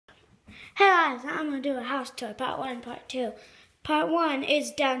Hey guys, I'm going to do a house tour, part 1 and part 2. Part 1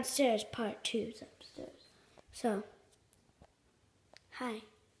 is downstairs, part 2 is upstairs. So, hi,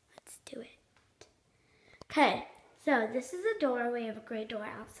 let's do it. Okay, so this is a door. We have a gray door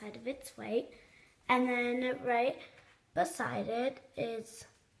outside of it, it's white. And then right beside it is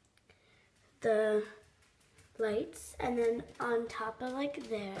the lights. And then on top of like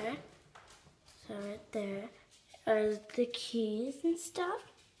there, so right there, are the keys and stuff.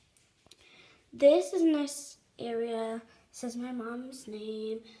 This is a nice area. It says my mom's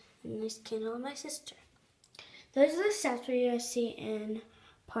name and a nice candle and my sister. Those are the steps we're going to see in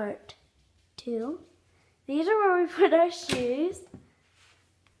part 2. These are where we put our shoes.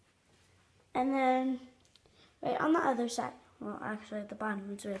 And then right on the other side, well actually the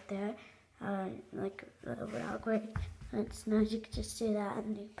bottom is right there, like a little bit awkward. It's nice, you can just see that,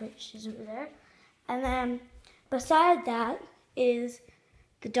 and you put your shoes over there. And then beside that is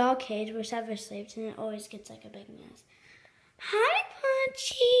the dog cage where Sever sleeps, and it always gets like a big mess. Hi,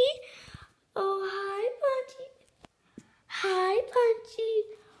 Punchy. Oh, hi, Punchy. Hi, Punchy.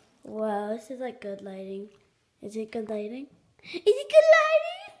 Whoa, this is like good lighting. Is it good lighting? Is it good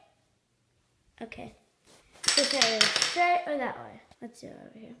lighting? Okay. This way, straight or that way? Let's do it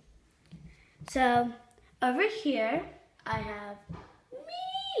over here. So, over here, I have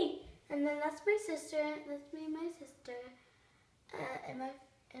me. And then that's my sister. That's me and my sister.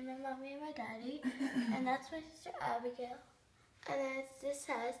 And my mommy and my daddy. And that's my sister Abigail. And then this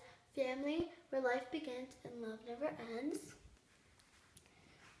says, family where life begins and love never ends.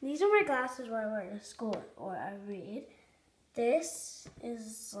 These are my glasses where I wear to school or I read. This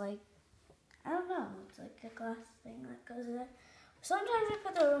is like, I don't know, it's like a glass thing that goes there. Sometimes I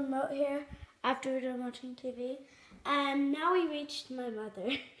put the remote here after we're done watching TV. And now we reached my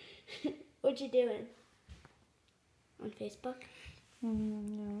mother. What you doing? On Facebook?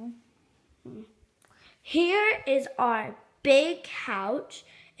 No. Here is our big couch.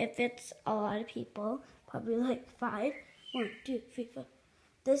 It fits a lot of people, probably like 5. 1, 2, 3, 4.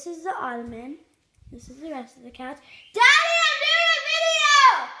 This is the ottoman. This is the rest of the couch. Daddy, I'm doing a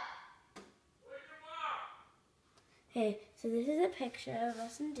video! Hey, so this is a picture of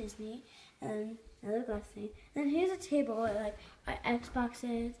us in Disney and another glass thing. And then here's a table with like our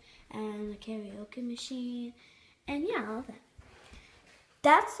Xboxes and a karaoke machine and yeah, all that.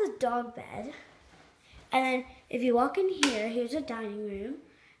 That's the dog bed. And then if you walk in here, here's a dining room.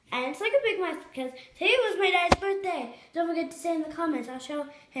 And it's like a big mess because today was my dad's birthday. Don't forget to say in the comments, I'll show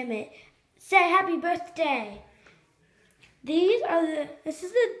him it. Say happy birthday. This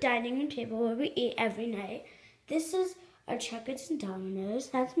is the dining room table where we eat every night. This is our chocolates and Dominoes.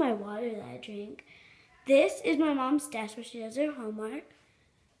 That's my water that I drink. This is my mom's desk where she does her homework.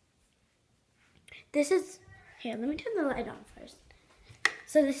 This is, here, let me turn the light on first.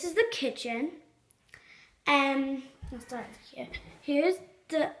 So this is the kitchen. And I'll start here. Here's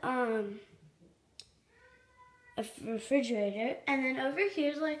the a refrigerator, and then over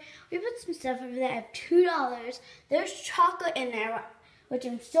here's like we put some stuff over there. I have $2. There's chocolate in there, which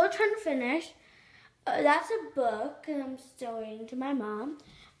I'm still trying to finish. That's a book, and I'm still waiting to my mom.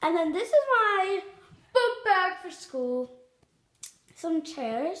 And then this is my book bag for school. Some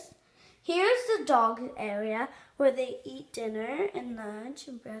chairs. Here's the dog area where they eat dinner and lunch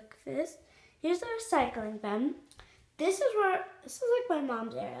and breakfast. Here's the recycling bin. This is like my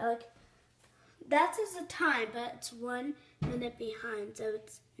mom's area. Like, that is the time, but it's 1 minute behind, so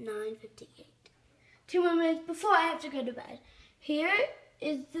it's 9:58. 2 more minutes before I have to go to bed. Here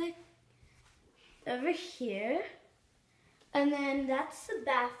is over here, and then that's the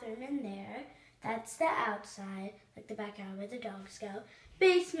bathroom in there. That's the outside, like the backyard where the dogs go.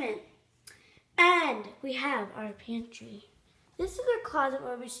 Basement. And we have our pantry. This is our closet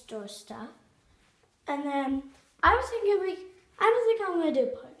where we store stuff. And then I was thinking I don't think I'm going to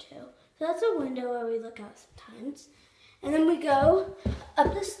do part 2. So that's a window where we look out sometimes. And then we go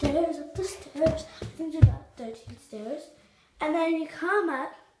up the stairs. I think there's about 13 stairs. And then you come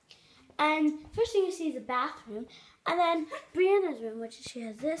up, and first thing you see is the bathroom. And then Brianna's room, which she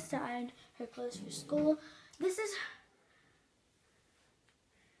has this to iron her clothes for school. This is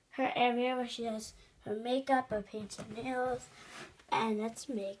her area where she does her makeup, her paints and nails. And that's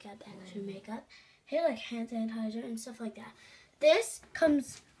makeup, extra makeup. Here, like hand sanitizer and stuff like that. This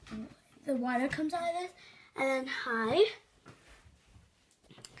comes, the water comes out of this, and then hi.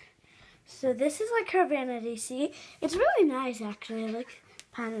 So this is like her vanity seat. It's really nice, actually. I like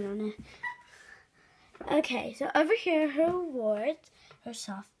patting on it. Okay, so over here, her awards, her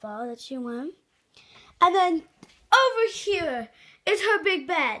softball that she won. And then over here is her big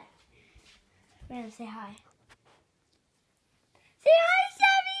bed. We're gonna say hi. Say hi, Sammy.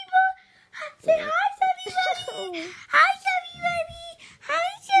 Say hi, Chubby Wubby. Hi, Chubby Wubby. Hi,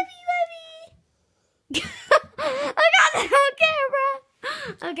 Chubby Wubby. I got it on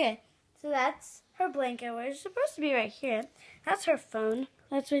camera. Okay, so that's her blanket, where it's supposed to be right here. That's her phone.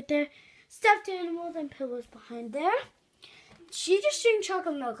 That's right there. Stuffed animals and pillows behind there. She just drinks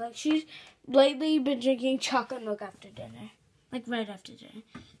chocolate milk. Like, she's lately been drinking chocolate milk after dinner. Like, right after dinner.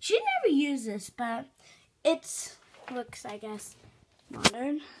 She never used this, but it's looks, I guess,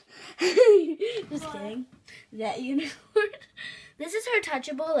 modern. Just kidding. That unicorn. This is her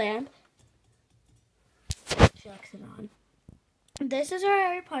touchable lamp. She likes it on. This is her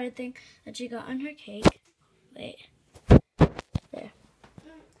Harry Potter thing that she got on her cake. Wait. There.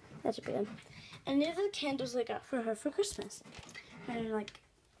 That's a big one. And these are the candles I got for her for Christmas. Her, like,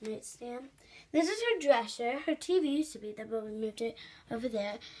 nightstand. This is her dresser. Her TV used to be there, but we moved it over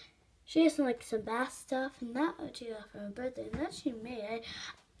there. She has some, like, some bath stuff, and that what she got for her birthday, and that she made.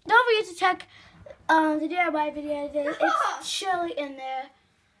 Don't forget to check the DIY video I did. It's chilly in there.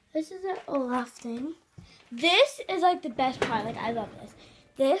 This is an Olaf thing. This is, like, the best part. Like, I love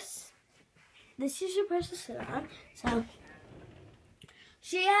this. This is supposed to sit on. So,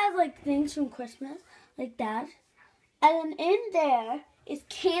 she has, like, things from Christmas, like that. And then in there is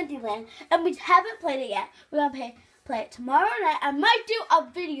Candyland, and we haven't played it yet. We're going to play it tomorrow night. I might do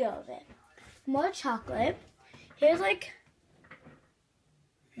a video of it. More chocolate. Here's, like,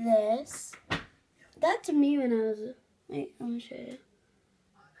 this. That's me when I was, wait, let me show you.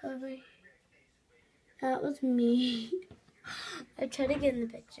 Over here. That was me. I tried to get in the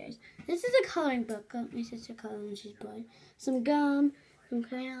pictures. This is a coloring book. My sister colored when she's born. Some gum, some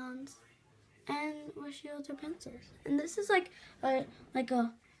crayons, and where she holds her pencils. And this is like a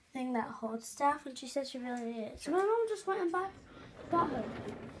thing that holds stuff, and she said she really needed it. So my mom just went and bought her.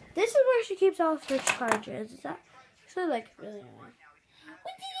 This is where she keeps all of her chargers. Is that actually like really annoying?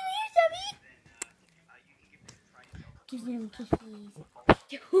 What did you hear, Subby? Give him kisses.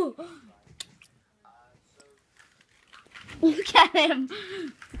 Look at him.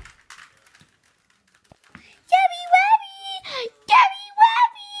 Chubby Wubby! Chubby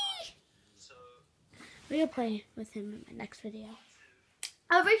Wubby! We're going to play with him in my next video.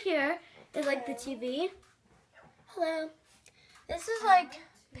 Over here is like the TV. Hello. This is like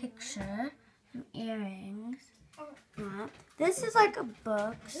picture, some earrings. This is like a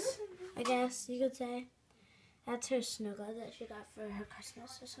books, I guess you could say. That's her snow globe that she got for her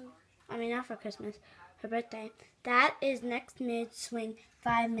Christmas or something. I mean, not for Christmas, her birthday. That is next mid-swing,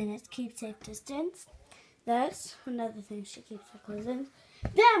 5 minutes, keep safe distance. That's another thing she keeps her clothes in.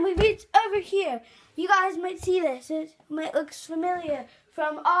 Then we reach over here. You guys might see this. It might look familiar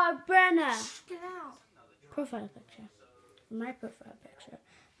from our Brenna. Get out. Profile picture. My profile picture.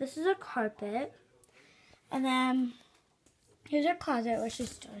 This is a carpet. And then here's her closet where she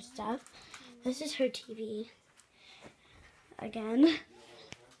stores stuff. This is her TV. Again.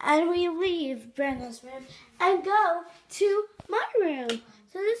 And we leave Brenda's room and go to my room.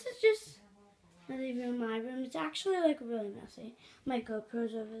 So this is just my living room, my room. It's actually like really messy. My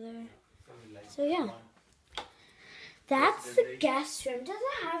GoPro's over there. So yeah. That's the guest room.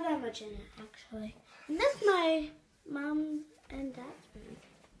 Doesn't have that much in it actually. And that's my mom and dad's room.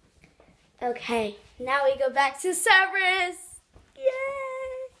 Okay, now we go back to Cerberus.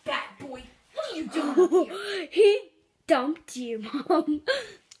 Yay! Bad boy, what are you doing here? He dumped you, Mom.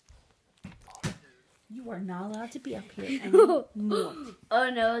 You are not allowed to be up here anymore. Oh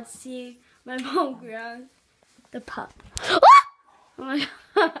no, let's see. My mom ground the pup. Oh my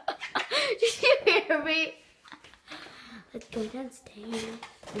god. Did you hear me? Let's go downstairs.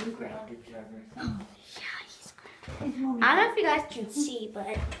 You grounded, Trevor. Oh, yeah, he's grounded. I don't know if you guys can see,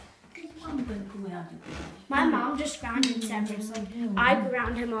 but my mom just grounded Cerberus. Like, I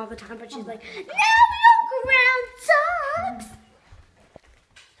ground him all the time, but she's like, no, we don't ground sucks.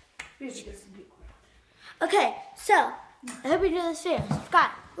 Okay, so I hope you enjoyed this video.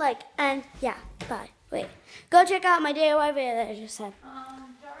 Subscribe, like, and yeah, bye. Wait, go check out my DIY video that I just said.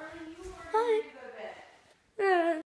 Bye.